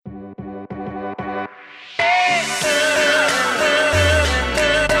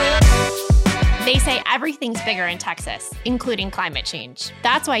say everything's bigger in Texas, including climate change.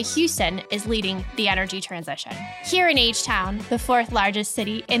 That's why Houston is leading the energy transition. Here in H-Town, the fourth largest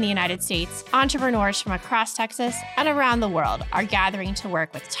city in the United States, entrepreneurs from across Texas and around the world are gathering to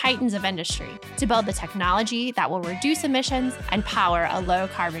work with titans of industry to build the technology that will reduce emissions and power a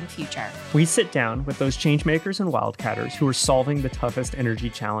low-carbon future. We sit down with those changemakers and wildcatters who are solving the toughest energy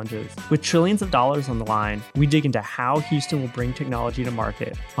challenges. With trillions of dollars on the line, we dig into how Houston will bring technology to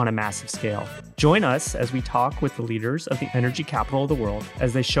market on a massive scale. Join us as we talk with the leaders of the energy capital of the world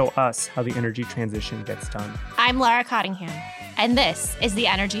as they show us how the energy transition gets done. I'm Laura Cottingham, and this is the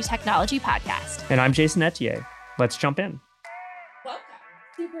Energy Technology Podcast. And I'm Jason Etier. Let's jump in. Welcome.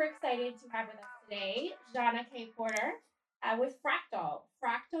 Super excited to have with us today Jhana K. Porter with Fractal.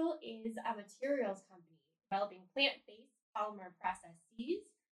 Fractal is a materials company developing plant-based polymer processes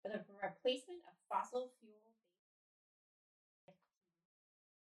for the replacement of fossil fuel.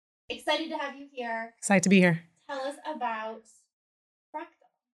 Excited to have you here. Excited to be here. Tell us about Fractal.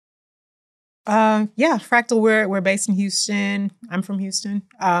 Fractal, we're based in Houston. I'm from Houston.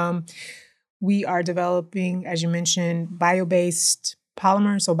 We are developing, as you mentioned, bio-based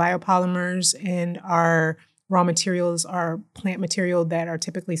polymers, so biopolymers, and our raw materials are plant material that are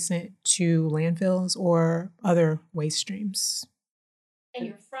typically sent to landfills or other waste streams. And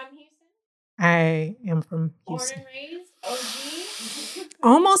you're from Houston? I am from Houston. Born and raised? OG?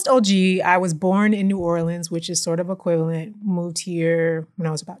 Almost OG. I was born in New Orleans, which is sort of equivalent. Moved here when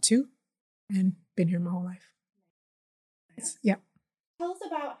I was about 2 and been here my whole life. Yes. Yep. Tell us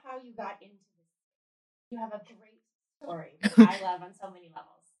about how you got into this. You have a great story that I love on so many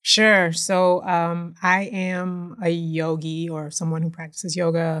levels. Sure. So I am a yogi or someone who practices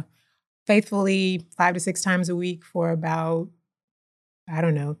yoga faithfully 5 to 6 times a week for about,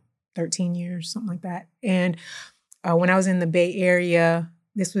 13 years, something like that. And when I was in the Bay Area,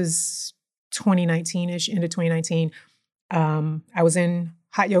 this was 2019-ish, end of 2019, I was in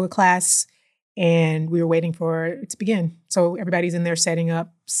hot yoga class and we were waiting for it to begin. So everybody's in there setting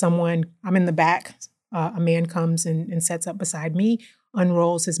up. I'm in the back, a man comes and sets up beside me,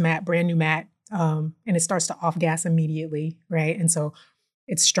 unrolls his mat, brand new mat, and it starts to off gas immediately, right? And so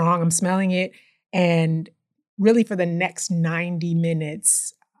it's strong, I'm smelling it. And really for the next 90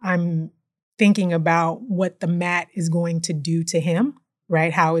 minutes, I'm thinking about what the mat is going to do to him,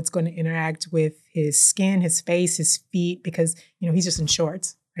 right? How it's going to interact with his skin, his face, his feet, because, he's just in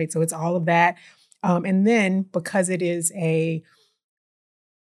shorts, right? So it's all of that. And then because it is I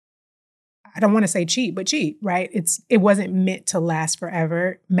don't want to say cheap, but cheap, right? It wasn't meant to last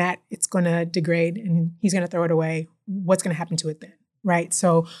forever. Mat, it's going to degrade and he's going to throw it away. What's going to happen to it then, right?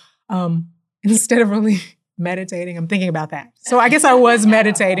 So instead of really meditating, I'm thinking about that. So I guess I was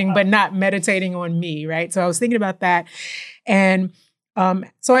meditating, but not meditating on me, right? So I was thinking about that. And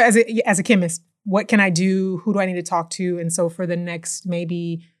so as a chemist, what can I do? Who do I need to talk to? And so for the next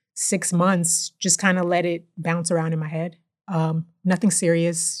maybe 6 months, just kind of let it bounce around in my head. Nothing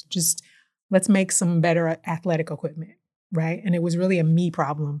serious, just let's make some better athletic equipment, right? And it was really a me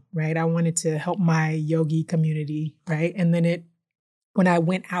problem, right? I wanted to help my yogi community, right? And then when I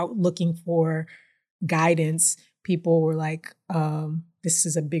went out looking for guidance, people were like, this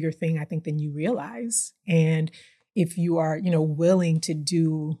is a bigger thing, I think, than you realize. And if you are, willing to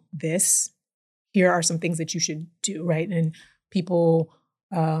do this, here are some things that you should do, right? And people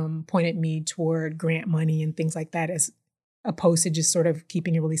pointed me toward grant money and things like that as opposed to just sort of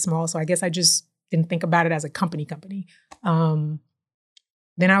keeping it really small. So I guess I just didn't think about it as a company. Then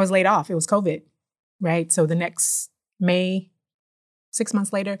I was laid off. It was COVID, right? So the next May, 6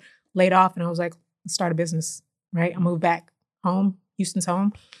 months later, laid off, and I was like, let's start a business, right? I moved back home, Houston's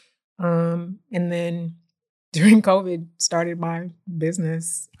home. And then during COVID, started my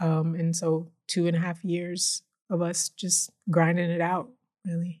business. And so 2.5 years of us just grinding it out,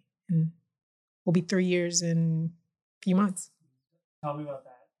 really. And we'll be 3 years in a few months. Tell me about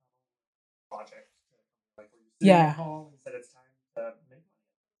that project. Like, were you sitting at home and said it's time to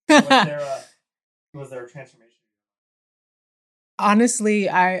make money? Was there a transformation? Honestly,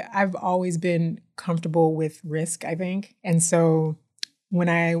 I've always been comfortable with risk, I think. And so when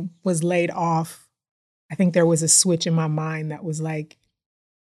I was laid off, I think there was a switch in my mind that was like,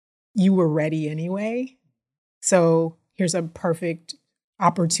 you were ready anyway. So here's a perfect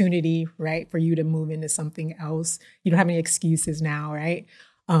opportunity, right, for you to move into something else. You don't have any excuses now, right?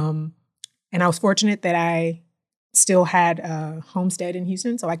 And I was fortunate that I still had a homestead in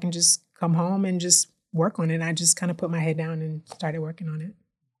Houston, so I can just come home and just work on it. And I just kind of put my head down and started working on it.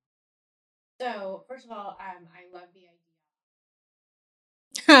 So, first of all, I love the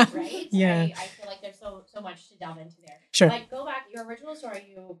right? Yeah. I feel like there's so much to delve into there. Sure. Like, go back, your original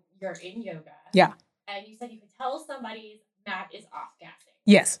story, you're in yoga. Yeah. And you said you could tell somebody's mat is off-gassing.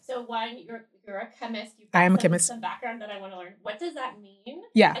 Yes. So one, you're a chemist. You've I am a got chemist. some background that I want to learn. What does that mean?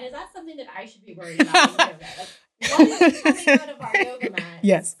 Yeah. And is that something that I should be worried about in yoga? Like, what is coming out of our yoga mat?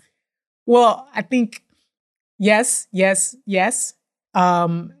 Yes. Well, I think yes. I think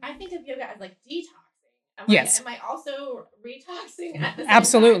of yoga as like detoxing. Yes. Am I also retoxing at the same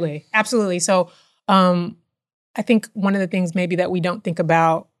Absolutely. time? Absolutely. So I think one of the things maybe that we don't think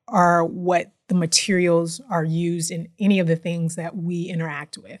about are what the materials are used in any of the things that we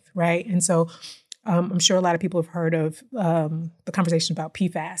interact with, right? And so I'm sure a lot of people have heard of the conversation about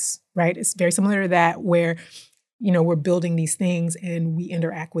PFAS, right? It's very similar to that where, we're building these things and we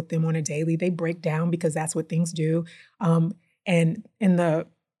interact with them on a daily. They break down because that's what things do. And in the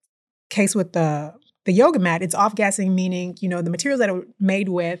case with the yoga mat, it's off-gassing, meaning, the materials that are made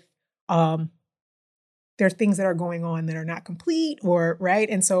with, there are things that are going on that are not complete or, right?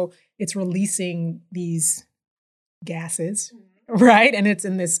 And so it's releasing these gases, right? And it's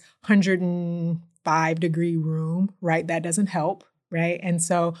in this 105-degree room, right? That doesn't help, right? And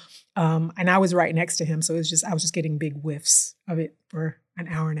so, and I was right next to him. So I was just getting big whiffs of it for an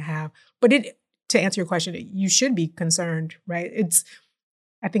hour and a half. But to answer your question, you should be concerned, right?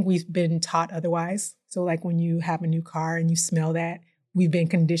 I think we've been taught otherwise. So like when you have a new car and you smell that, we've been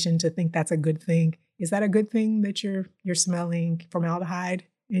conditioned to think that's a good thing. Is that a good thing that you're smelling formaldehyde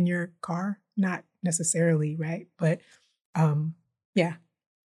in your car? Not necessarily, right? But yeah.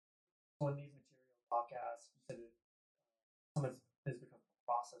 When these materials podcast, you said some of has become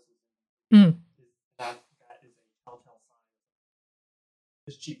processes. That is a telltale sign.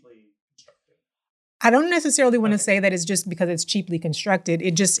 It's cheaply constructed. I don't necessarily want to say that it's just because it's cheaply constructed.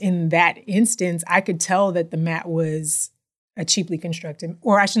 It just, in that instance, I could tell that the mat was a cheaply constructed,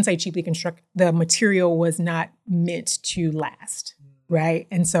 or I shouldn't say cheaply constructed, the material was not meant to last, right?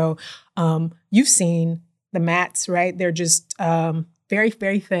 And so you've seen the mats, right? They're just very,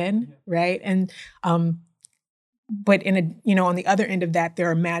 very thin, right? And but on the other end of that, there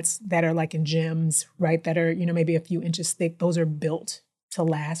are mats that are like in gyms, right? That are, maybe a few inches thick. Those are built to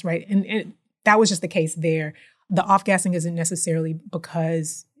last, right? And that was just the case there. The off-gassing isn't necessarily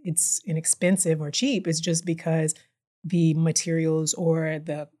because it's inexpensive or cheap. It's just because the materials or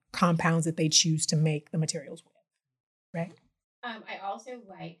the compounds that they choose to make the materials with, right? I also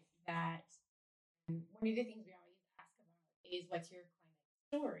like that one of the things we always ask about is what's your climate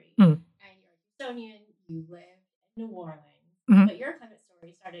story? And you're a Houstonian, you live in New Orleans, but your climate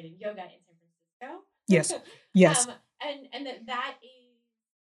story started in yoga in San Francisco. Yes. Yes. And that is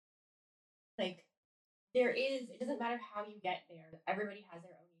like, it doesn't matter how you get there. Everybody has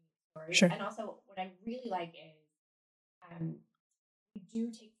their own story. Sure. And also what I really like is we do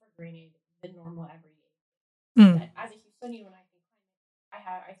take for granted the normal everyday things. That as a Houstonian, when I think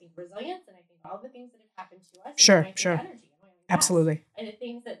climate, I think resilience, and I think all the things that have happened to us. Sure, and I think sure. energy. Absolutely. And the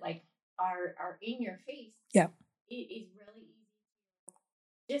things that like are in your face. Yeah. It is really easy to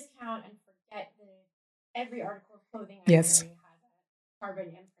discount and forget that every article of clothing I'm wearing has a carbon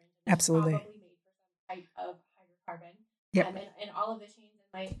imprint. Absolutely. Probably made for some type of hydrocarbon. Yep. And all of the chains and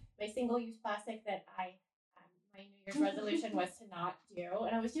my single-use plastic that my New Year's resolution was to not do,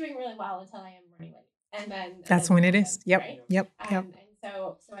 and I was doing really well until I am running late, and then that's when it is. Yep. Right? Yep. And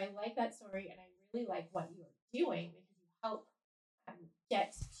so I like that story, and I really like what you are doing because you help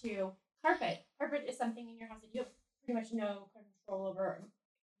get to carpet. Carpet is something in your house that you have pretty much no control over.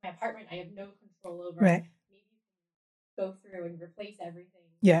 My apartment, I have no control over. Right. Maybe you can go through and replace everything.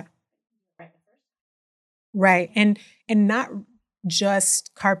 Yeah. Right the first time. Right. And not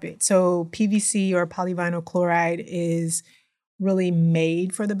just carpet. So PVC or polyvinyl chloride is really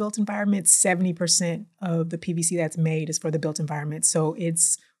made for the built environment. 70% of the PVC that's made is for the built environment. So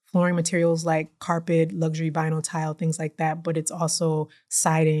it's flooring materials like carpet, luxury vinyl tile, things like that. But it's also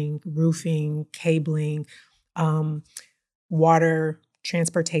siding, roofing, cabling, water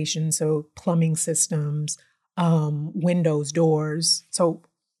transportation, so plumbing systems, windows, doors. So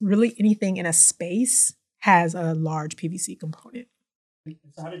really anything in a space has a large PVC component.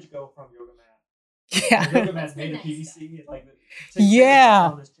 So how did you go from yoga mat? Yeah. The yoga mat's made of PVC. It's like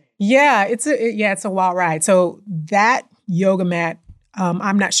it's a wild ride. So that yoga mat,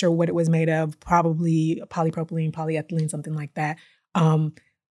 I'm not sure what it was made of. Probably polypropylene, polyethylene, something like that. The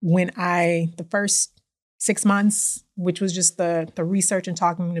first 6 months, which was just the research and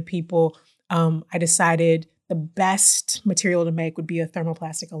talking to people, I decided the best material to make would be a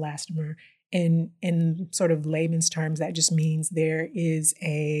thermoplastic elastomer. In sort of layman's terms, that just means there is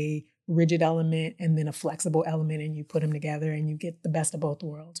a rigid element and then a flexible element, and you put them together and you get the best of both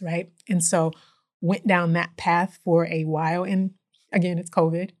worlds, right? And so went down that path for a while. And again, it's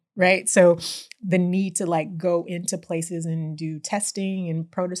COVID, right? So the need to like go into places and do testing and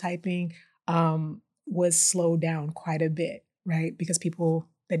prototyping was slowed down quite a bit, right? Because people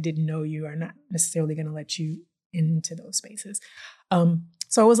that didn't know you are not necessarily going to let you into those spaces.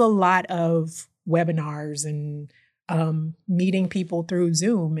 So it was a lot of webinars and meeting people through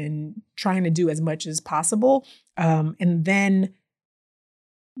Zoom and trying to do as much as possible. And then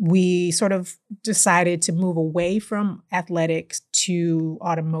we sort of decided to move away from athletics to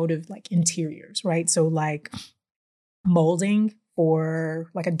automotive, like interiors, right? So like molding for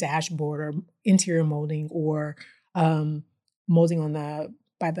like a dashboard or interior molding or molding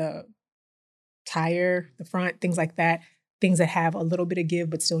by the tire, the front, things like that, things that have a little bit of give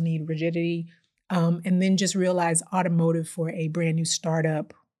but still need rigidity. And then just realize automotive for a brand new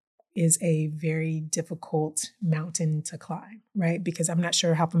startup is a very difficult mountain to climb, right? Because I'm not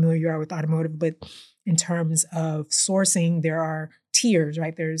sure how familiar you are with automotive, but in terms of sourcing, there are tiers,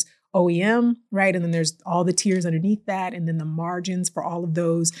 right? There's OEM, right? And then there's all the tiers underneath that. And then the margins for all of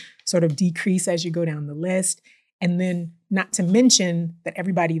those sort of decrease as you go down the list. And then not to mention that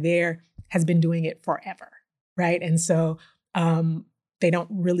everybody there has been doing it forever, right? And so they don't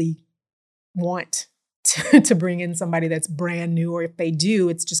really want to bring in somebody that's brand new, or if they do,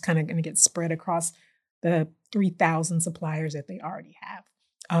 it's just kind of going to get spread across the 3,000 suppliers that they already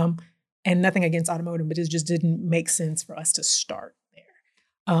have. And nothing against automotive, but it just didn't make sense for us to start there.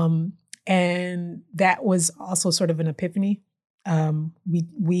 And that was also sort of an epiphany.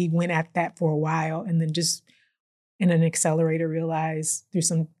 We went at that for a while, and then just in an accelerator realized through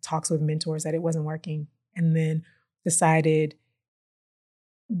some talks with mentors that it wasn't working, and then decided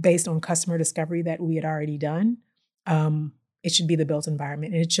based on customer discovery that we had already done, it should be the built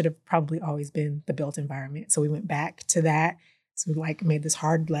environment. And it should have probably always been the built environment. So we went back to that. So we like made this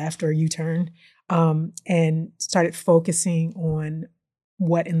hard left or U-turn and started focusing on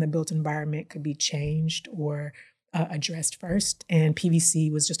what in the built environment could be changed or addressed first. And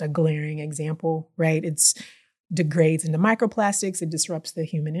PVC was just a glaring example, right? It's degrades into microplastics. It disrupts the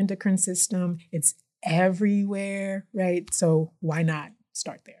human endocrine system. It's everywhere, right? So why not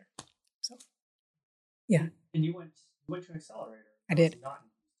start there? So, yeah. And you went to an accelerator. I did.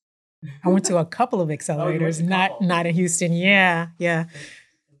 I went to a couple of accelerators, not in Houston. Yeah. And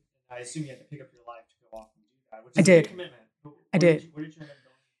I assume you had to pick up your life to go off and do that, which is I did. a big commitment. I did. Where did you end up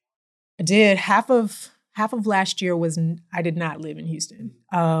going? I did. Half of last year was I did not live in Houston.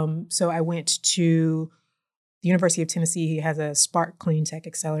 So I went to the University of Tennessee. Has a Spark Clean Tech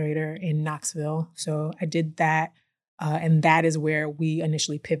Accelerator in Knoxville. So I did that. And that is where we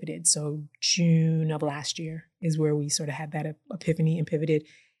initially pivoted. So June of last year is where we sort of had that epiphany and pivoted.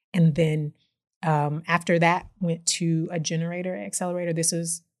 And then after that, went to a generator accelerator. This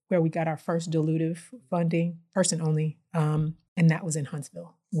is where we got our first dilutive funding, person only. And that was in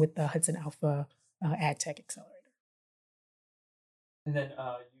Huntsville with the Hudson Alpha Ad Tech Accelerator. And then if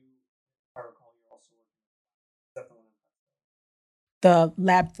I recall, you also worked the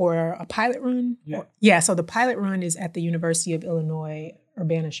lab for a pilot run? Yeah. So the pilot run is at the University of Illinois,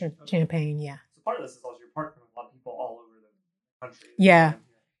 Urbana-Champaign. Yeah. So part of this is also you're partnering with a lot of people all over the country.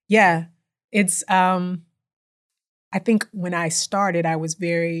 Yeah. It's, I think when I started, I was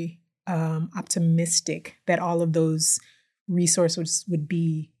very optimistic that all of those resources would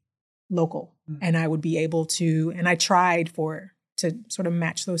be local and I would be able to, and I tried to sort of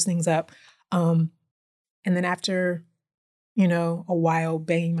match those things up. And then after a while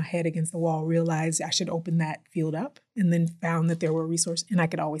banging my head against the wall, realized I should open that field up, and then found that there were resources and I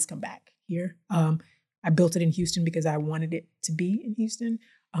could always come back here. I built it in Houston because I wanted it to be in Houston,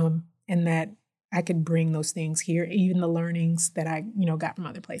 and that I could bring those things here, even the learnings that I, got from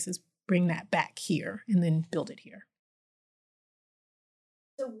other places, bring that back here and then build it here.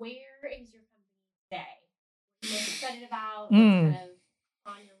 So where is your company today? What are you excited about? What's kind of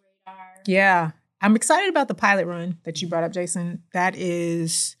on your radar? Yeah. I'm excited about the pilot run that you brought up, Jason. That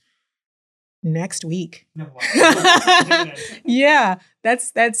is next week. No, yeah,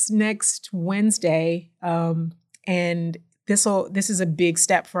 that's next Wednesday. And this is a big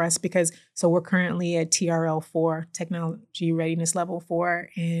step for us because we're currently at TRL 4, Technology Readiness Level 4,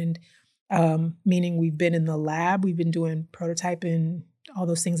 and meaning we've been in the lab, we've been doing prototyping, all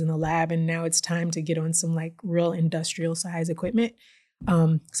those things in the lab, and now it's time to get on some like real industrial size equipment.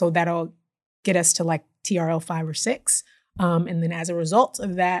 So that'll get us to like TRL 5 or 6. And then as a result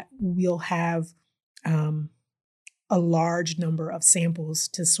of that, we'll have a large number of samples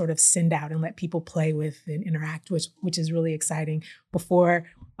to sort of send out and let people play with and interact with, which is really exciting before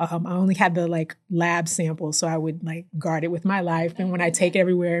I only had the like lab sample, so I would like guard it with my life. And when I take it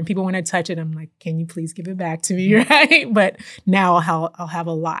everywhere and people want to touch it, I'm like, can you please give it back to me, right? But now I'll have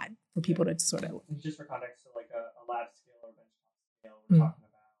a lot for people to sort of. And just for context, so like a lab scale or benchtop scale, we're talking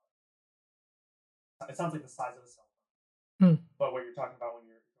about. It sounds like the size of a cell phone, but what you're talking about when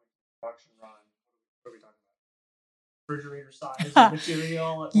you're doing production run, what are we talking about? Refrigerator size of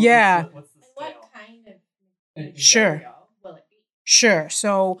material? Yeah. What's the scale? What kind of Sure. material will it be? Sure.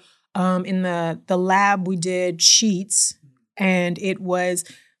 So in the lab, we did sheets, and it was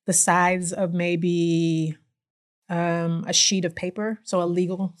the size of maybe a sheet of paper, so a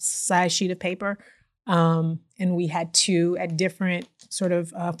legal size sheet of paper. And we had 2 at different sort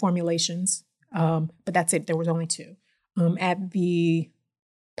of formulations, but that's it. There was only 2. At the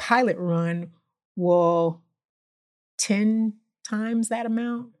pilot run, well, 10 times that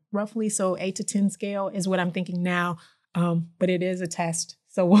amount, roughly. So 8 to 10 scale is what I'm thinking now. But it is a test.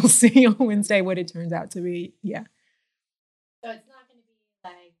 So we'll see on Wednesday what it turns out to be. Yeah. So it's not going to be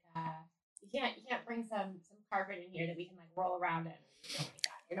like you can't bring some carpet in here that we can like roll around in. Oh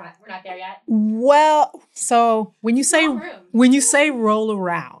my God, we're not there yet. Well, so when you say roll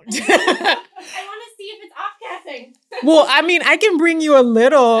around, I want to see if it's off-gassing. Well, I mean, I can bring you a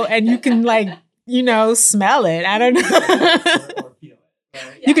little, and you can like smell it. I don't know. or feel it.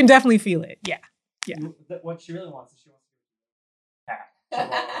 Right? You can definitely feel it. Yeah. Yeah. What she really wants is she wants to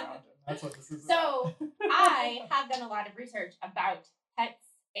pack. That's what this is. So I have done a lot of research about pets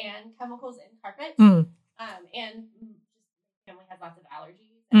and chemicals in carpet. And just family has lots of allergies.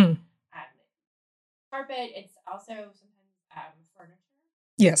 And, carpet, it's also sometimes furniture.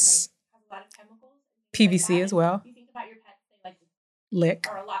 Yes. Like, has a lot of chemicals. PVC like as well. You think about your pets, they like lick.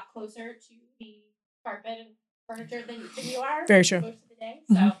 Are a lot closer to the carpet and furniture than you are. Very true. Most of the day.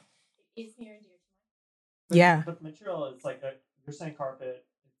 So it is near and dear to Yeah. But the material is like you're saying carpet.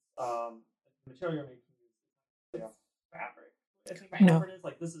 The material you're making is fabric. I think carpet is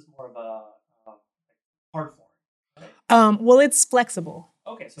like this is more of a hard form. Right? Well, it's flexible.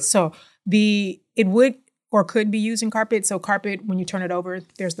 Okay. So it would or could be used in carpet. So carpet, when you turn it over,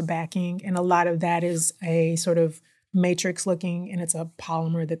 there's the backing, and a lot of that is a sort of matrix looking, and it's a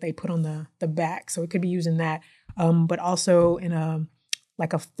polymer that they put on the back. So it could be used in that, but also in a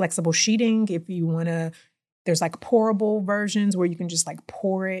flexible sheeting. If you want to, there's like pourable versions where you can just like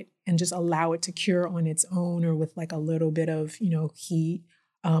pour it and just allow it to cure on its own, or with like a little bit of heat.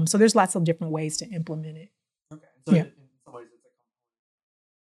 So there's lots of different ways to implement it. Okay. So in some ways, it's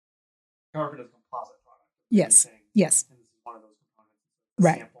a carpet is a composite product. Yes. Yes. And this is one of those components.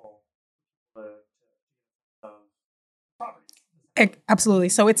 Right. Sample the properties. Absolutely.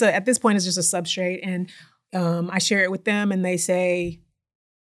 So at this point, it's just a substrate, and I share it with them, and they say,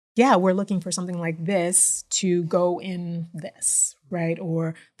 yeah, we're looking for something like this to go in this, right?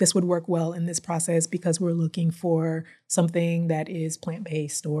 Or this would work well in this process because we're looking for something that is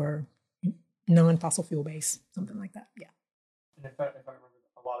plant-based or non-fossil fuel-based, something like that. Yeah. And if I remember,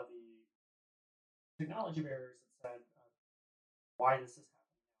 a lot of the technology barriers that said why this is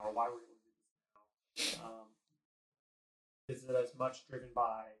happening or why we're able to do this now, is it as much driven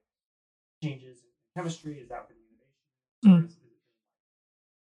by changes in chemistry? Is that where the innovation? Or is it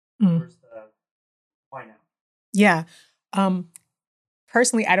where's the why now? Yeah.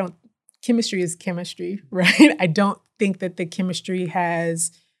 Personally, chemistry is chemistry, right? I don't think that the chemistry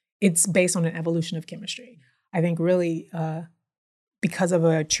it's based on an evolution of chemistry. I think really because of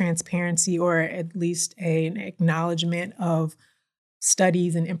a transparency, or at least an acknowledgement of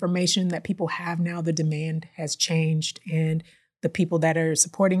studies and information that people have now, the demand has changed, and the people that are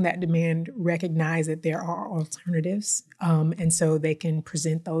supporting that demand recognize that there are alternatives, and so they can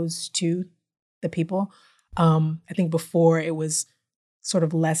present those to the people. I think before it was sort of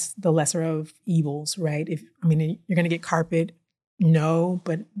the lesser of evils, right? You're going to get carpet, no,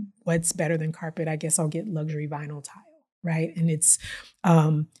 but what's better than carpet? I guess I'll get luxury vinyl tile, right? And it's,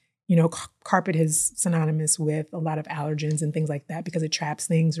 carpet is synonymous with a lot of allergens and things like that because it traps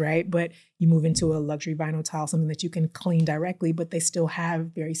things, right? But you move into a luxury vinyl tile, something that you can clean directly, but they still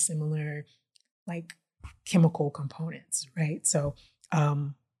have very similar, like, chemical components, right? So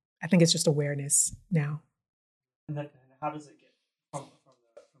I think it's just awareness now. And then how does it get from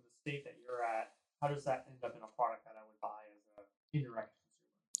the state that you're at? How does that end up in a product that I would buy as an indirect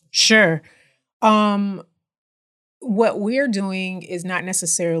consumer? Sure. What we're doing is not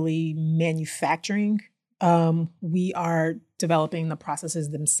necessarily manufacturing. We are developing the processes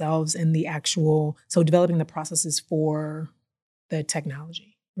themselves and developing the processes for the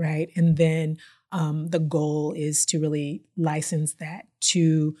technology, right? And then the goal is to really license that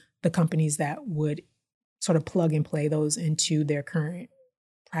to the companies that would sort of plug and play those into their current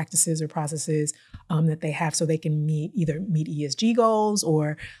practices or processes that they have so they can either meet ESG goals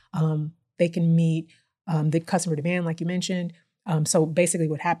or they can meet the customer demand, like you mentioned. So basically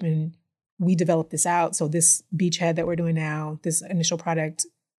what happened, we developed this out. So this beachhead that we're doing now, this initial product,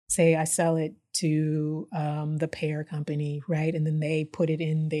 say I sell it to the payer company, right? And then they put it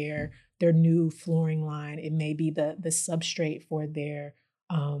in their new flooring line. It may be the substrate for their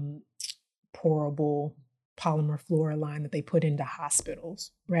pourable polymer floor line that they put into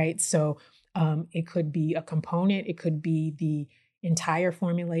hospitals, right? So it could be a component, it could be the entire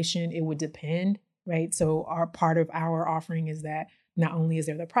formulation, it would depend, right? So part of our offering is that not only is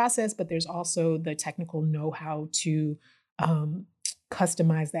there the process, but there's also the technical know-how to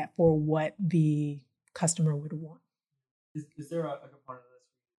customize that for what the customer would want. Is there a component of this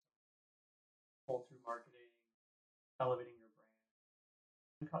pull through marketing, elevating your brand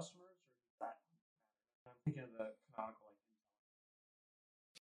and customers? Or is that, I'm thinking of the canonical.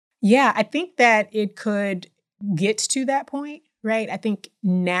 Yeah, I think that it could get to that point, right? I think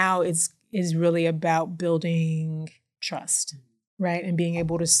now is really about building trust, right? And being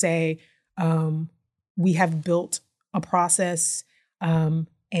able to say, we have built a process and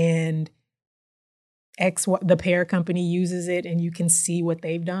the payer company uses it and you can see what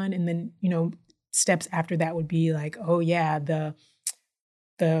they've done. And then, steps after that would be like, oh yeah, the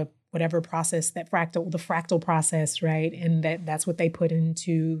whatever process the fractal process, right? And that's what they put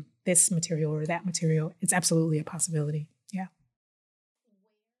into this material or that material. It's absolutely a possibility. Yeah.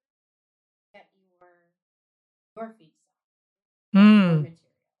 Get your feedstock.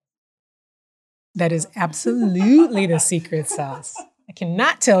 That is absolutely the secret sauce. I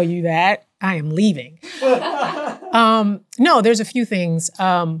cannot tell you that. I am leaving. No, there's a few things.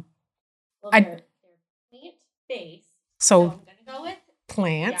 They're plant-based. So I'm going to go with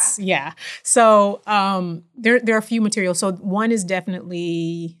plants. Yeah. So there are a few materials. So one is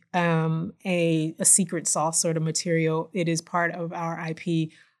definitely a secret sauce sort of material. It is part of our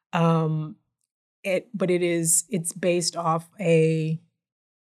IP. But it's based off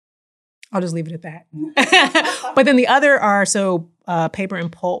I'll just leave it at that. But then the other are paper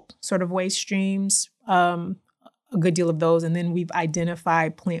and pulp sort of waste streams, a good deal of those. And then we've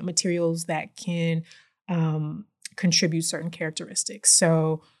identified plant materials that can contribute certain characteristics.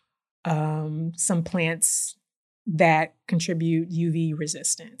 So some plants that contribute UV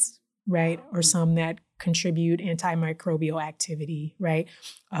resistance, right? Or some that contribute antimicrobial activity, right?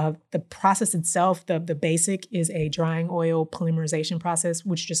 The process itself, the basic is a drying oil polymerization process,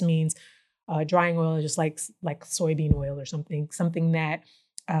 which just means drying oil is just like soybean oil or something that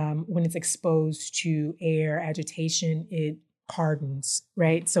when it's exposed to air agitation, it hardens,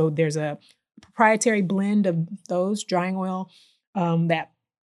 right? So there's a proprietary blend of those drying oil that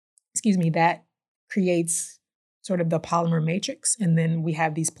creates sort of the polymer matrix. And then we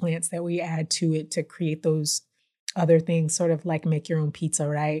have these plants that we add to it to create those other things, sort of like make your own pizza,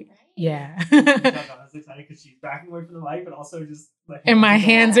 right? Yeah. I was excited because she's backing away from the mic, but also just like. And my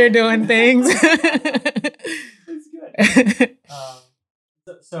hands are doing things. It's good.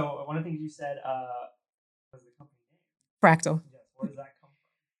 So one of the things you said was the company name. Fractal. Yes. Where does that come from?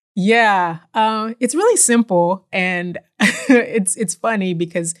 Yeah. It's really simple. And it's funny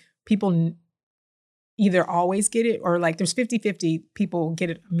because people either always get it or like there's 50-50 people get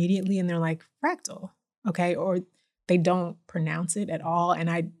it immediately and they're like, fractal. Okay. Or they don't pronounce it at all. And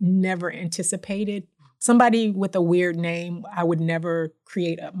I never anticipated somebody with a weird name. I would never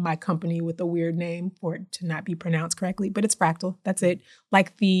create my company with a weird name for it to not be pronounced correctly, but it's fractal. That's it.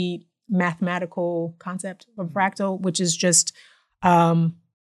 Like the mathematical concept of fractal, which is just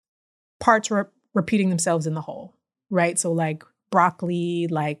parts repeating themselves in the whole, right? So like broccoli,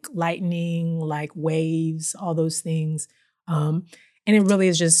 like lightning, like waves, all those things. And it really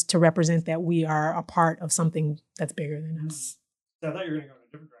is just to represent that we are a part of something that's bigger than us. So I thought you were going to go in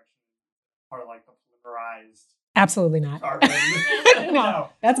a different direction. Part of like the polymerized. Absolutely not. No,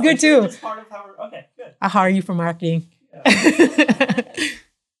 that's good too. It's part of how we're, okay, good. I'll hire you for marketing. Yeah.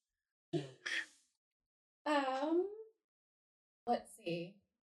 Let's see.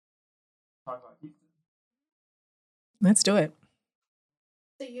 Talk about Houston. Let's do it.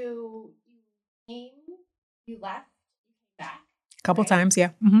 So you came, you left, you came back. A couple right? times, yeah.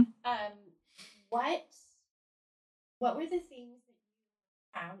 Mm-hmm. What were the things that you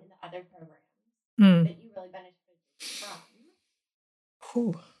found in the other programs that you really benefited from?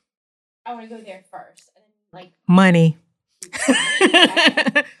 Ooh. I want to go there first, and then like money.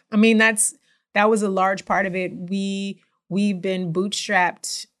 I mean, that was a large part of it. We've been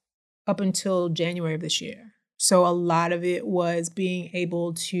bootstrapped up until January of this year. So a lot of it was being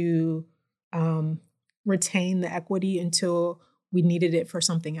able to retain the equity until we needed it for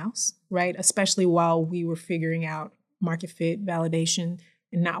something else, right? Especially while we were figuring out market fit, validation,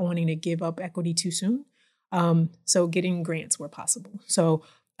 and not wanting to give up equity too soon. So getting grants where possible. So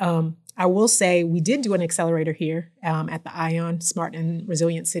I will say we did do an accelerator here at the ION Smart and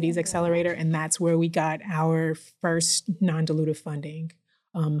Resilient Cities Accelerator, and that's where we got our first non-dilutive funding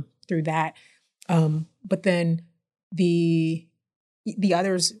through that. But then the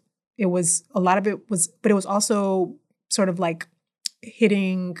others, it was a lot of it was, but it was also sort of like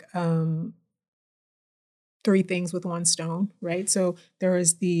hitting three things with one stone, right? So there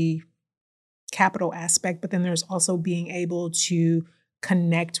is the capital aspect, but then there's also being able to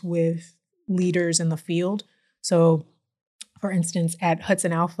connect with leaders in the field. So, for instance, at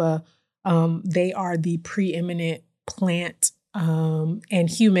Hudson Alpha, they are the preeminent plant and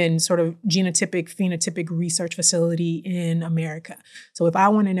human sort of genotypic, phenotypic research facility in America. So if I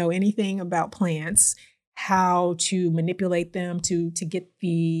want to know anything about plants, how to manipulate them to get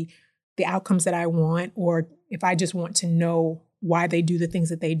the outcomes that I want, or if I just want to know why they do the things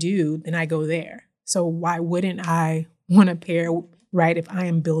that they do, then I go there. So why wouldn't I want to pair, right, if I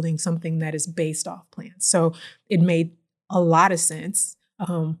am building something that is based off plants? So it made a lot of sense.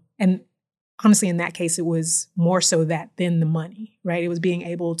 And honestly, in that case, it was more so that than the money, right? It was being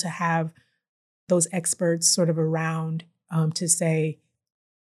able to have those experts sort of around to say,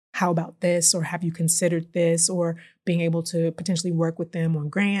 how about this? Or have you considered this? Or being able to potentially work with them on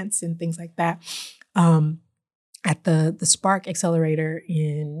grants and things like that. At the Spark Accelerator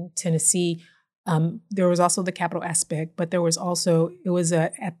in Tennessee, there was also the capital aspect, but there was also, it was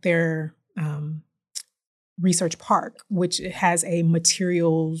at their research park, which has a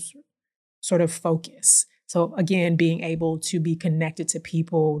materials sort of focus. So again, being able to be connected to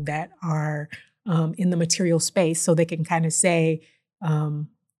people that are in the material space so they can kind of say,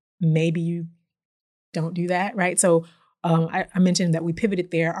 maybe you don't do that, right? So I mentioned that we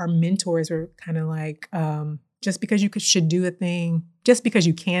pivoted there. Our mentors were kind of like, just because you should do a thing, just because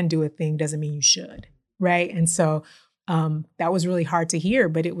you can do a thing doesn't mean you should, right? And so that was really hard to hear,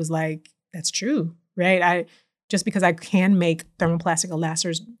 but it was like, that's true, right? Just because I can make thermoplastic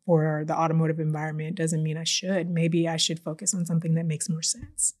elasters for the automotive environment doesn't mean I should. Maybe I should focus on something that makes more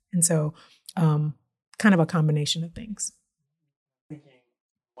sense. And so kind of a combination of things. Thinking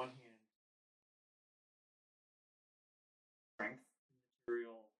one hand, strength,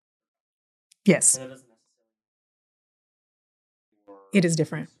 material. Yes. That doesn't necessarily. It is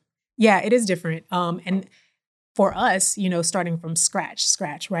different. Yeah, it is different. And for us, starting from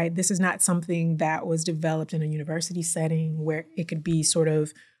scratch, right? This is not something that was developed in a university setting where it could be sort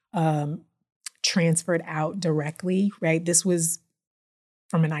of transferred out directly, right? This was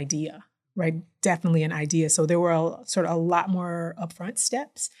from an idea, right? Definitely an idea. So there were a lot more upfront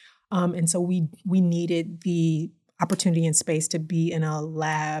steps. And so we needed the opportunity and space to be in a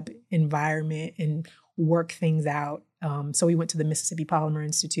lab environment and work things out. So we went to the Mississippi Polymer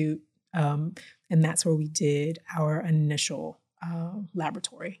Institute, and that's where we did our initial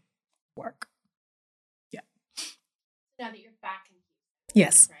laboratory work. Yeah. Now that you're back in Houston,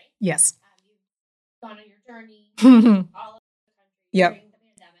 yes, right? Yes. You've gone on your journey all over the country Yep. during the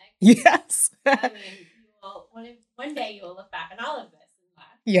pandemic. Yes. I mean, one day you will look back on all of this and laugh.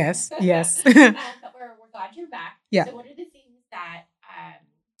 Yes. Yes. But we're glad you're back. Yeah. So what are the things that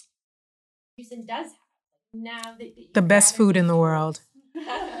Houston does have now that The best food in the world.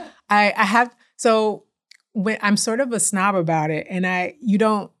 I have, so when I'm sort of a snob about it, and I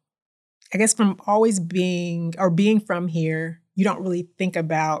guess from always being from here, you don't really think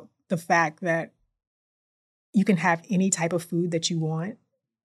about the fact that you can have any type of food that you want.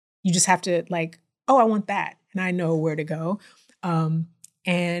 You just have to I want that. And I know where to go.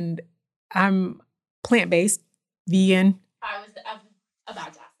 And I'm plant-based, vegan. I was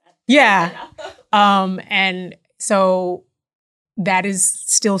about to ask that. Yeah. And so that is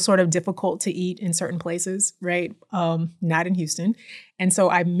still sort of difficult to eat in certain places, right? Not in Houston. And so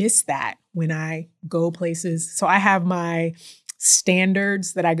I miss that when I go places. So I have my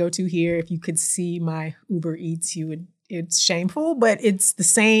standards that I go to here. If you could see my Uber Eats, it's shameful, but it's the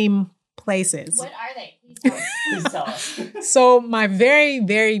same places. What are they? Please tell us. So my very,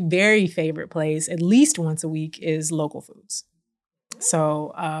 very, very favorite place, at least once a week, is Local Foods.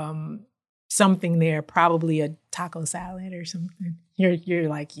 So something there, probably a taco salad or something. You're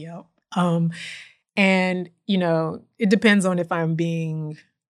like, yep. And it depends on if I'm being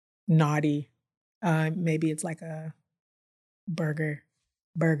naughty. Maybe it's like a burger,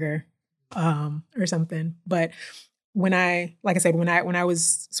 or something. But when I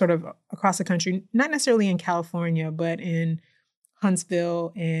was sort of across the country, not necessarily in California, but in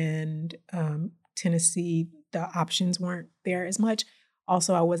Huntsville and Tennessee, the options weren't there as much.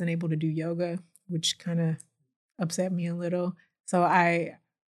 Also, I wasn't able to do yoga, which kind of upset me a little. So I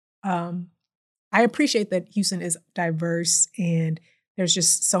appreciate that Houston is diverse and there's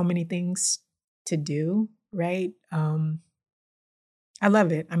just so many things to do, right? I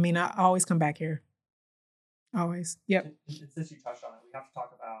love it. I mean, I always come back here. Always. Yep. And since you touched on it, we have to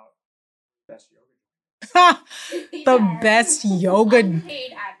talk about best yoga. The best yoga,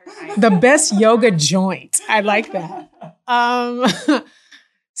 the best yoga joint. I like that.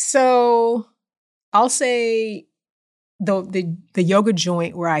 So I'll say the yoga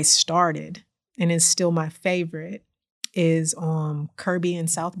joint where I started and is still my favorite is Kirby and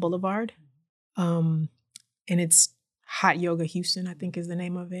South Boulevard. And it's Hot Yoga Houston, I think is the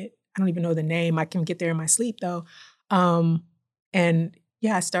name of it. I don't even know the name. I can get there in my sleep though. And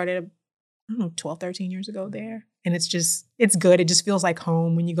yeah, I started, I don't know, 12, 13 years ago there. And it's good. It just feels like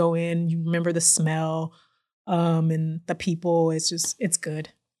home when you go in. You remember the smell and the people. It's good.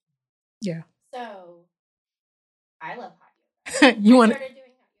 Yeah. So I love hot yoga. I started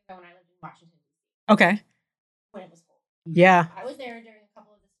doing hot yoga when I lived in Washington, D.C. Okay. When it was cold. Yeah. I was there during a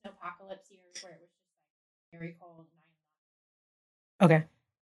couple of the snowpocalypse years where it was just like very cold. Okay.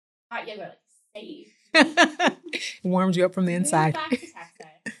 Hot yoga saved. Warms you up from the inside. Moved back to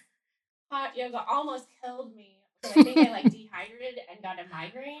Texas. Hot yoga almost killed me. So I think I dehydrated and got a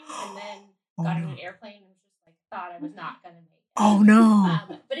migraine, and then got on an airplane and was just thought I was not gonna make it. Oh no!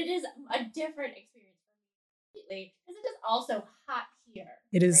 But it is a different experience for me completely because it is also hot here.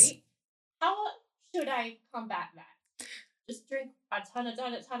 It is. Right? How should I combat that? Just drink a ton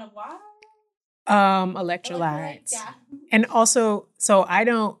of water. Electrolytes. Yeah. And also, so I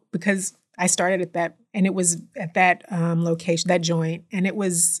don't, because I started at that, and it was at that location, that joint, and it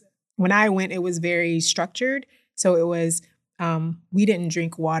was, when I went, it was very structured. So it was, we didn't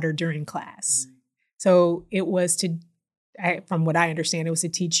drink water during class. So it was from what I understand, it was to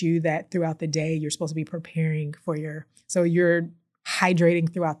teach you that throughout the day, you're supposed to be preparing for so you're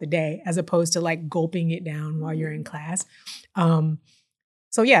hydrating throughout the day as opposed to gulping it down while you're in class. So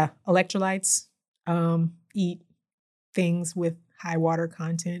yeah, electrolytes, eat things with high water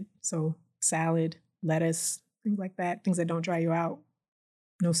content. So salad, lettuce, things like that, things that don't dry you out.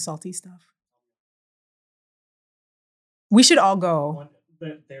 No salty stuff. We should all go.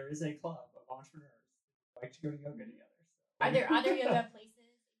 There is a club of entrepreneurs who like to go to yoga together. Are there other yoga places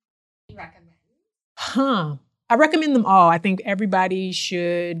you recommend? I recommend them all. I think everybody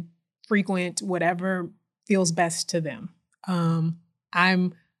should frequent whatever feels best to them.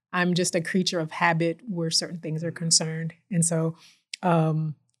 I'm just a creature of habit where certain things are concerned. And so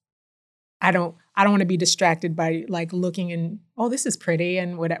I don't want to be distracted by looking and, oh, this is pretty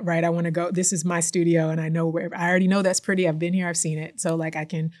and what, right? I want to go, this is my studio and I already know that's pretty. I've been here, I've seen it. So I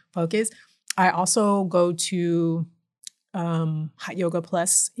can focus. I also go to Hot Yoga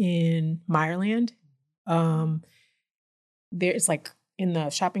Plus in Meyerland. It's in the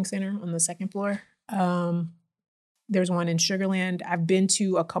shopping center on the second floor. There's one in Sugarland. I've been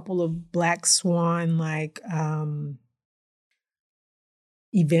to a couple of Black Swan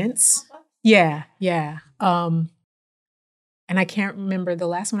events. Yeah. And I can't remember the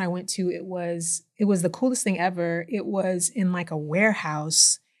last one I went to. It was the coolest thing ever. It was in a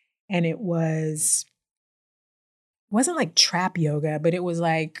warehouse, and it wasn't trap yoga, but it was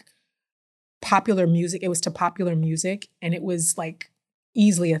popular music. It was to popular music, and it was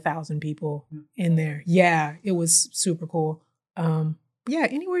easily 1,000 people in there. Yeah, it was super cool. Yeah,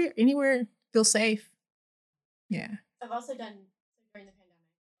 anywhere feel safe. Yeah. I've also done during the pandemic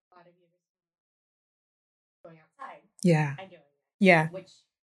a lot of yoga going outside. Yeah. And doing it. Yeah. Which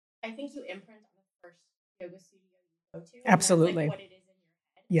I think you imprint on the first yoga studio you go to. Absolutely. What it is in your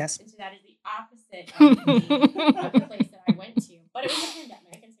head. Yes. And so that is the opposite of the place that I went to. But it was a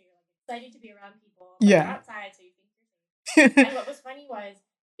pandemic, and so you're excited to be around people. Yeah. You're outside, so you think you're safe. And what was funny was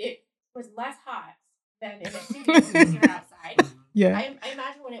it was less hot than in the studio because you're outside. Yeah. I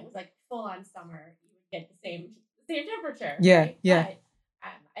imagine when it was full on summer, you would get the same temperature. Yeah. Right? Yeah. But,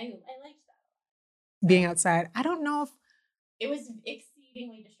 I liked that. Being outside. I don't know if it was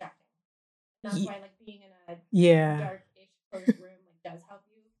exceedingly distracting. And that's why being in a dark-ish closed room does help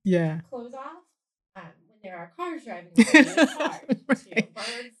you. Yeah. Close off when there are cars driving by. It's hard. Right.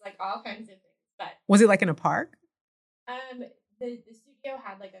 Birds, all kinds of things. But was it in a park? The studio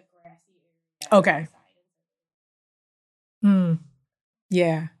had a grassy area. Okay.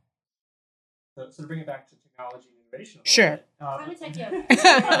 Yeah. So to bring it back to technology and innovation. Sure. Climate tech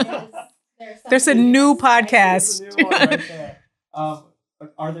yoga. There's a new podcast. There's a new one right there.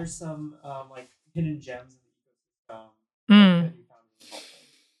 Are there some hidden gems in the ecosystem that you found really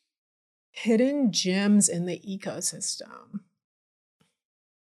helpful? Hidden gems in the ecosystem.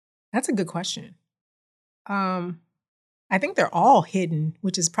 That's a good question. I think they're all hidden,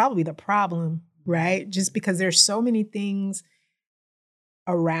 which is probably the problem, right? Just because there's so many things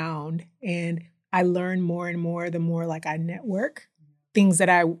around, and I learn more and more the more like I network, things that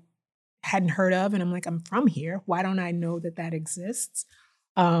I hadn't heard of, and I'm like, I'm from here. Why don't I know that that exists?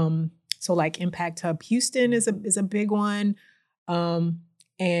 So like Impact Hub Houston is a big one,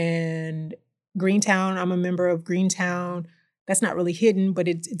 and Greentown. I'm a member of Greentown. That's not really hidden, but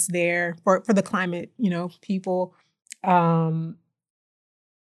it's there for the climate, people. The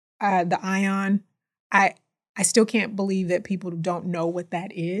Ion. I still can't believe that people don't know what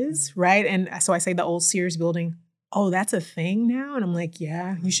that is, right? And so I say the old Sears building. Oh, that's a thing now, and I'm like,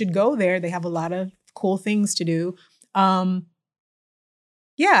 yeah, you should go there. They have a lot of cool things to do.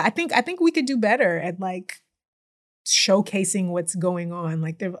 Yeah, I think we could do better at like showcasing what's going on.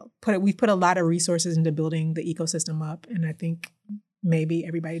 Like we've put a lot of resources into building the ecosystem up, and I think maybe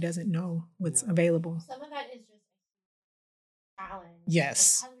everybody doesn't know what's available. Some of that is just a challenge.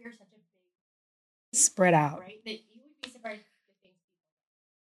 Yes. Because we're such a big spread out, right? That you would be surprised at the things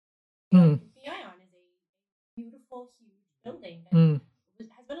people. The Ion is a beautiful, huge building that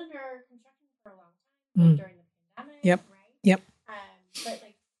has been under construction for a long time, like during the pandemic. Yep. Right. Yep. But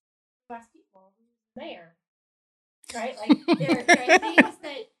like, you ask people who's there, right? Like there are things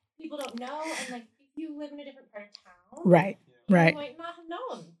that people don't know, and like if you live in a different part of town, right, you right, might not have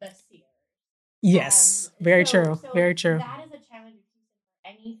known this year. Yes, very true, so very true. That is a challenge for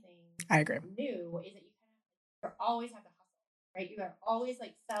anything. I agree. New is that you always have to hustle, right? You are always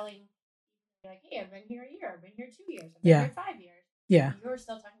like selling. You're like, hey, I've been here a year, I've been here 2 years, I've been here 5 years. Yeah. You're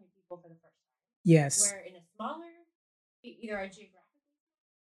still talking to people for the first time. Yes. Where in a smaller, either a geographic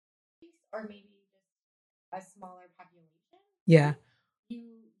place or maybe just a smaller population. Yeah. You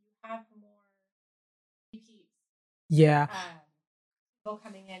have more repeats. Yeah. People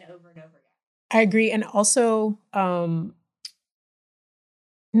coming in over and over again. I agree. And also,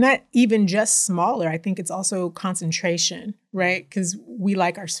 not even just smaller. I think it's also concentration, right? Because we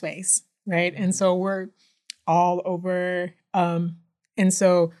like our space, right? And so we're all over. And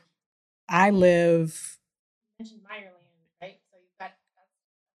so I live. You mentioned Meyerland, right? So you've got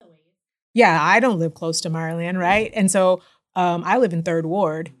that's a ways. Yeah, I don't live close to Meyerland, right? And so I live in 3rd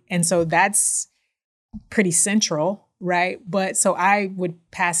Ward. And so that's pretty central, right? But so I would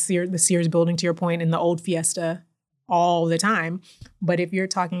pass the Sears building, to your point, and the old Fiesta all the time. But if you're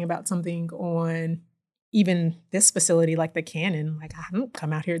talking about something on even this facility like the Cannon, like I don't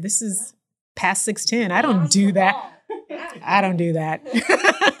come out here. This is past 610. I don't do that. I don't do that.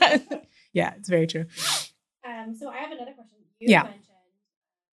 Yeah, it's very true. So I have another question. You mentioned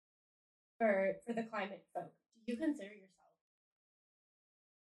for the climate folk, do you consider yourself?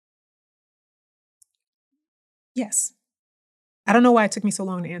 Yes. I don't know why it took me so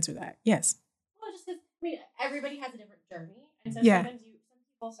long to answer that. Yes. Well, just because everybody has a different journey, and so sometimes some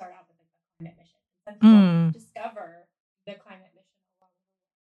people start out with like the climate mission, some people discover the climate mission along the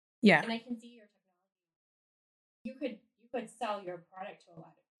way. Yeah. And I can see your technology. You could sell your product to a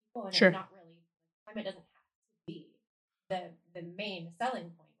lot of people, and sure. It's not really climate doesn't have to be the main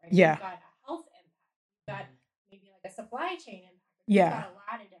selling point, right? Yeah. You've got a health impact. You've got maybe like a supply chain impact. Yeah. You've got a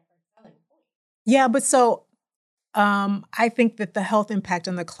lot of different selling points. Yeah, but so I think that the health impact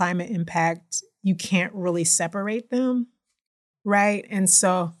and the climate impact, you can't really separate them, right? And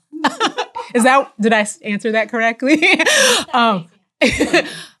so, did I answer that correctly?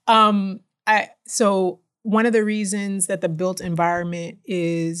 So one of the reasons that the built environment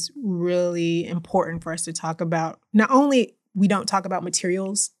is really important for us to talk about, not only we don't talk about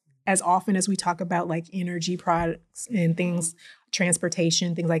materials as often as we talk about like energy products and things,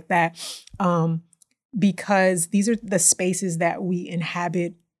 transportation, things like that, because these are the spaces that we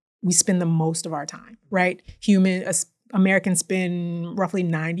inhabit. We spend the most of our time, right? Americans spend roughly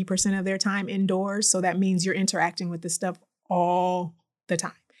 90% of their time indoors. So that means you're interacting with this stuff all the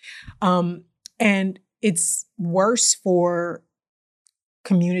time. And it's worse for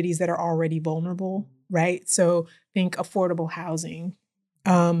communities that are already vulnerable, right? So think affordable housing.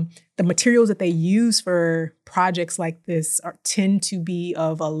 The materials that they use for projects like this tend to be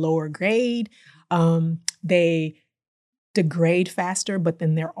of a lower grade. They degrade faster, but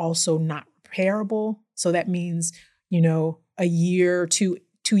then they're also not repairable. So that means, a year, 2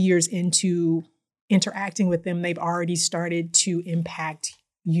 years into interacting with them, they've already started to impact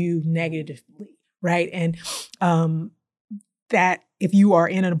you negatively, right? And that if you are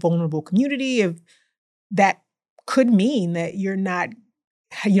in a vulnerable community, that could mean that you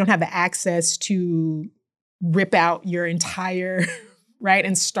don't have the access to rip out your entire right?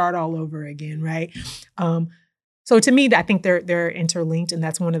 And start all over again, right? So to me, I think they're interlinked, and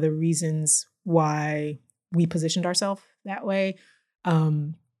that's one of the reasons why we positioned ourselves that way.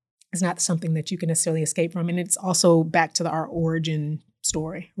 It's not something that you can necessarily escape from, and it's also back to our origin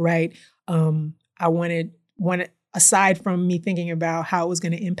story, right? I wanted aside from me thinking about how it was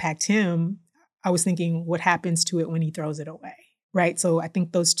going to impact him, I was thinking what happens to it when he throws it away, right? So I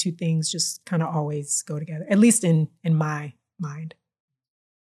think those two things just kind of always go together, at least in my mind.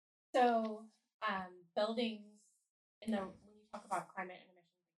 So buildings when you talk about climate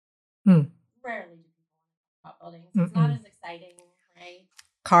and emissions, rarely do people talk about buildings. It's not as exciting, right?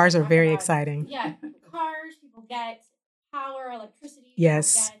 Cars are very exciting. Yeah, cars, people get power, electricity.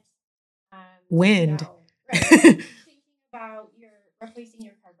 Yes. People get wind. Right. Thinking about replacing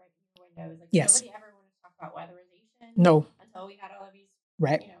your carpet, your windows. Yes. Nobody ever wanted to talk about weatherization. No. Until we had all of these,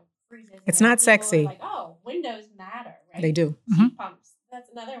 right. Freezes. It's not sexy. Like, oh, windows matter, right? They do. Heat pumps. That's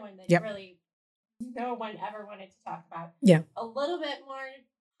another one that really no one ever wanted to talk about. Yeah. A little bit more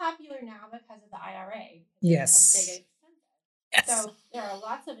popular now because of the IRA. Yes. It's a big incentive. Yes. So there are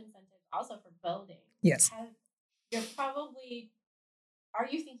lots of incentives also for building. Yes. Are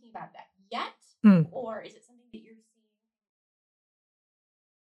you thinking about that yet? Or is it something that you're seeing?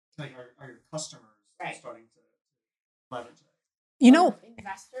 Like, are your customers starting to leverage it?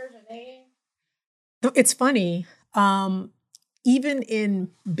 Investors, are they? It's funny. Even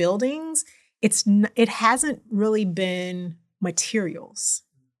in buildings, it hasn't really been materials.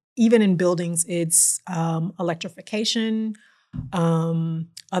 Even in buildings, it's electrification,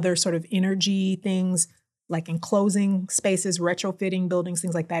 other sort of energy things, like enclosing spaces, retrofitting buildings,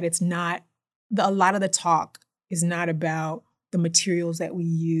 things like that. It's not, a lot of the talk is not about the materials that we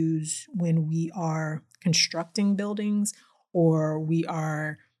use when we are constructing buildings or we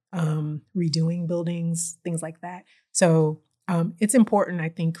are redoing buildings, things like that. So it's important, I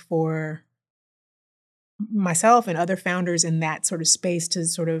think, for myself and other founders in that sort of space to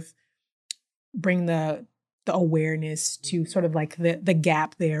sort of bring the awareness to sort of like the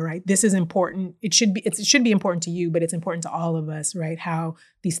gap there, right? This is important. It should be important to you, but it's important to all of us, right? How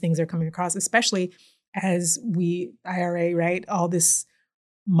these things are coming across, especially as IRA, right? All this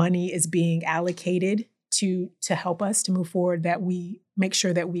money is being allocated to help us to move forward, that we make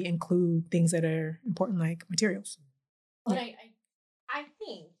sure that we include things that are important, like materials. Well, yeah. I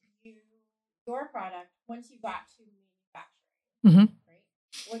think your product, once you got to manufacturing, right,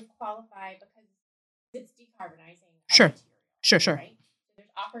 would qualify because it's decarbonizing. Sure. Right? So there's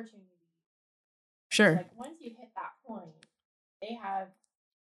opportunity. Sure. Like once you hit that point, they have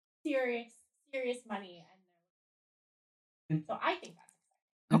serious money, and so I think that's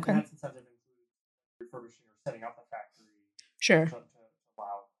exciting. Okay. And that's incentive includes refurbishing or setting up a factory. Sure. To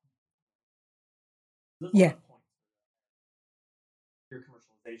allow. Yeah. Your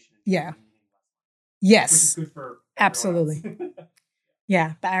commercialization. Yeah. Yes. Which is good for absolutely.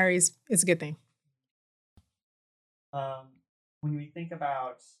 Yeah, the IRA is a good thing. When we think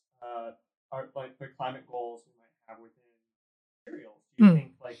about the climate goals we might have within materials, do you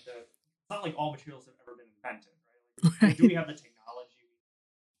think it's not like all materials have ever been invented, right? Like, do we have the technology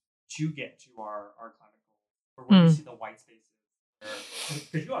to get to our climate goals, or where do you see the white spaces?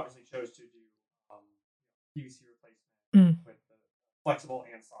 Because you obviously chose to do PVC replacement with the flexible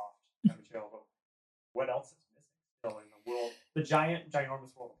and soft material, but what else is missing still in the world, the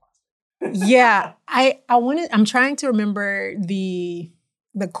ginormous world of plastic? Yeah, I'm trying to remember the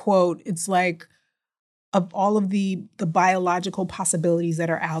quote. It's like, of all of the biological possibilities that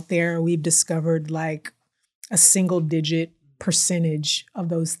are out there, we've discovered like a single digit percentage of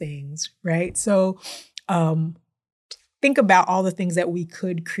those things, right? So think about all the things that we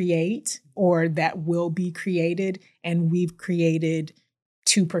could create or that will be created, and we've created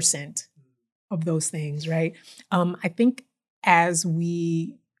 2% of those things, right? I think as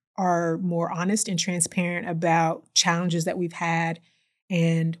we are more honest and transparent about challenges that we've had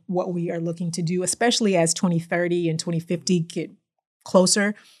and what we are looking to do, especially as 2030 and 2050 get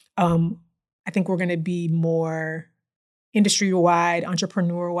closer, I think we're going to be more industry-wide,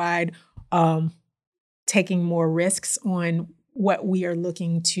 entrepreneur-wide, taking more risks on what we are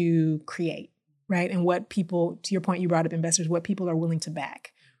looking to create, right? And what people, to your point, you brought up investors, what people are willing to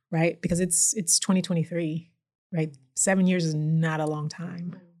back, right? Because it's 2023, right? 7 years is not a long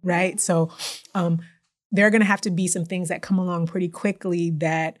time, right? So there are going to have to be some things that come along pretty quickly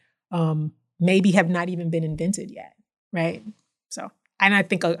that maybe have not even been invented yet, right? So, and I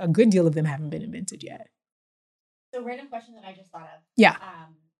think a good deal of them haven't been invented yet. So, random question that I just thought of. Yeah.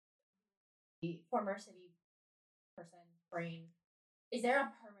 The former city person brain, is there a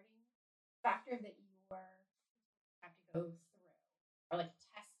permitting factor that you have to go through? or like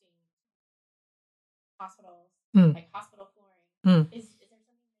testing hospitals, Mm. like hospital flooring, is there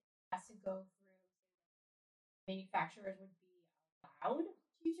something that has to go through manufacturers would be allowed to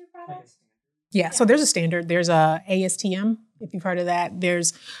use your products? Yeah, so there's a standard. There's a ASTM, if you've heard of that.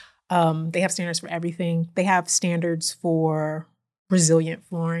 There's they have standards for everything. They have standards for resilient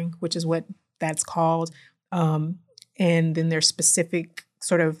flooring, which is what that's called. And then there's specific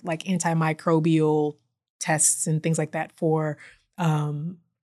sort of like antimicrobial tests and things like that for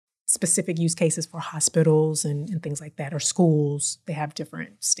specific use cases for hospitals and things like that, or schools. They have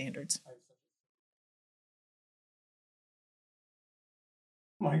different standards.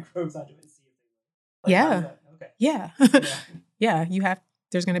 Microbes I don't see. Like, yeah. Okay. Yeah. Yeah. You have.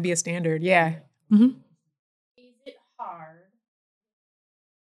 There's going to be a standard. Yeah. Mm-hmm. Is it hard to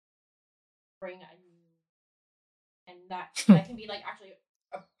bring a new, and that can be like actually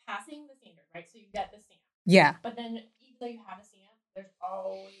passing the standard, right? So you get the stamp. Yeah. But then even though you have a stamp, there's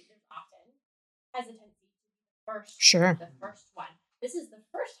often hesitancy to be the first. Sure. The first one. This is the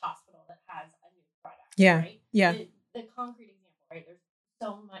first hospital that has a new product. Yeah. Right? Yeah. The concrete example, right? There's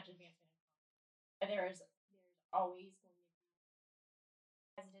so much advancement. There's always going to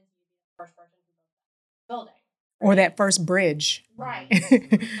be hesitancy to be the first person to build that building. Right? Or that first bridge. Right. and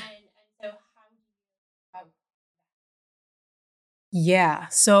so how do you Yeah.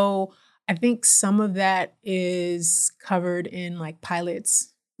 So I think some of that is covered in like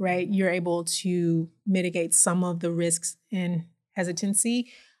pilots, right? You're able to mitigate some of the risks and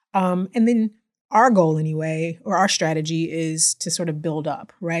hesitancy. And then our goal anyway, or our strategy is to sort of build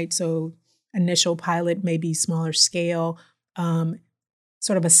up, right? So initial pilot may be smaller scale,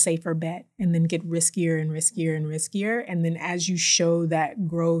 sort of a safer bet, and then get riskier and riskier and riskier. And then as you show that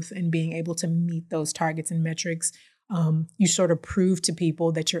growth and being able to meet those targets and metrics, you sort of prove to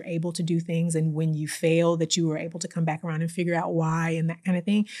people that you're able to do things. And when you fail, that you were able to come back around and figure out why and that kind of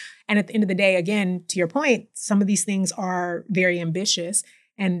thing. And at the end of the day, again, to your point, some of these things are very ambitious.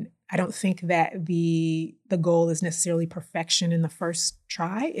 And I don't think that the goal is necessarily perfection in the first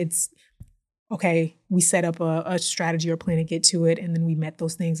try. It's, okay, we set up a strategy or plan to get to it, and then we met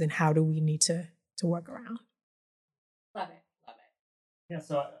those things, and how do we need to work around? Love it. Love it. Yeah,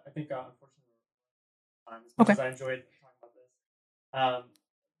 so I think unfortunately, as much as I enjoyed talking about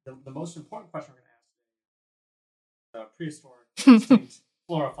this, the most important question we're going to ask today, the prehistoric extinct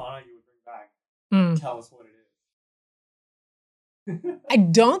flora fauna you would bring back. Tell us what it is. I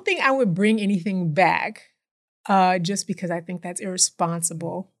don't think I would bring anything back, just because I think that's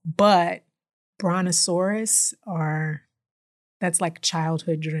irresponsible. But brontosaurus that's like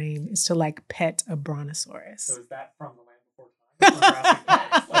childhood dream, is to like pet a brontosaurus. So is that from the Land Before Time?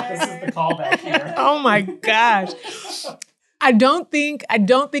 Like, this is the callback here. Oh my gosh. I don't think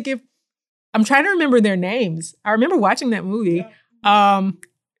if I'm trying to remember their names. I remember watching that movie. Yeah. I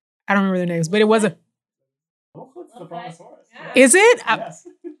don't remember their names, but it was a. It's the brontosaurus. Yeah. Is it? Yes.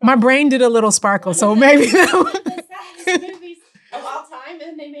 My brain did a little sparkle, so maybe. The saddest movies of all time,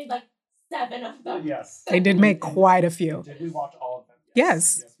 and they made like 7 of them. Yes. They did make quite a few. Did we watch all of them?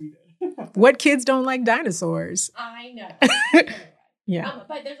 Yes. Yes, we did. What kids don't like dinosaurs? I know. Yeah.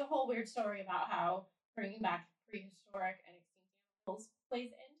 But there's a whole weird story about how bringing back prehistoric and extinct animals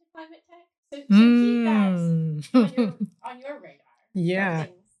plays into climate tech. So keep that on your radar. Yeah.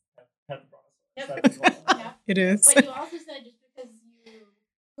 Pet the Yep. brontosaurus. Yeah. It is. But you also said just because you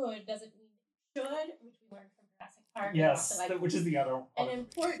could doesn't mean you should, which we learned from Jurassic Park. Yes, also, like, which is the other one. an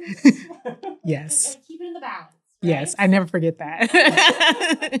important. Yes. And keep it in the balance. Right? Yes, I never forget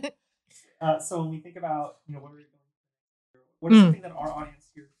that. So when we think about, what are you going what is something that our audience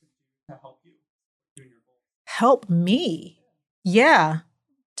here could do to help you do your goals? Help me. Yeah.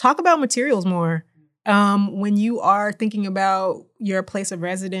 Talk about materials more. When you are thinking about your place of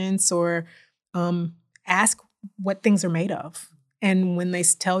residence, or ask what things are made of. And when they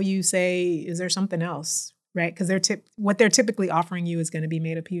tell you, say, is there something else? Right? Because what they're typically offering you is going to be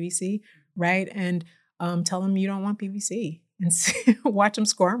made of PVC, right? And tell them you don't want PVC, and watch them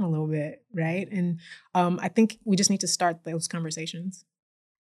squirm a little bit, right? And I think we just need to start those conversations.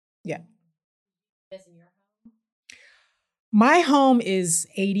 Yeah. This in your home? My home is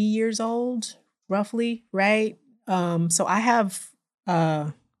 80 years old, roughly, right? So I have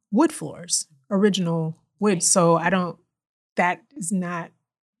wood floors, original wood. So that is not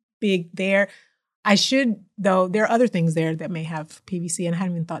big there. I should, though, there are other things there that may have PVC, and I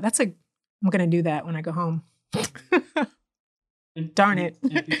hadn't even thought. I'm going to do that when I go home. Darn it.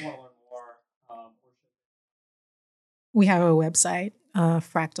 And if people want to learn more, We have a website,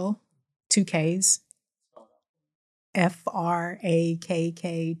 Fractal, 2 Ks, FRAKKTAL.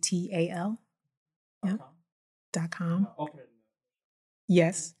 Yep. .com. Open it.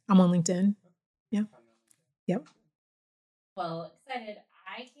 Yes, I'm on LinkedIn. Yeah. Yep. Well, excited.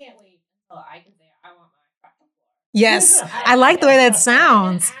 I can't wait until I can say I want my fractal floor. Yes, I like the way that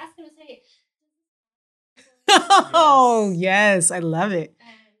sounds. Ask him to say, Oh, yes, I love it.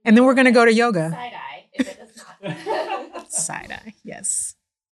 And then we're going to go to yoga. side eye if it does not. Side eye, yes.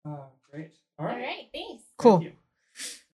 Great. All right, thanks. Cool. Thank you.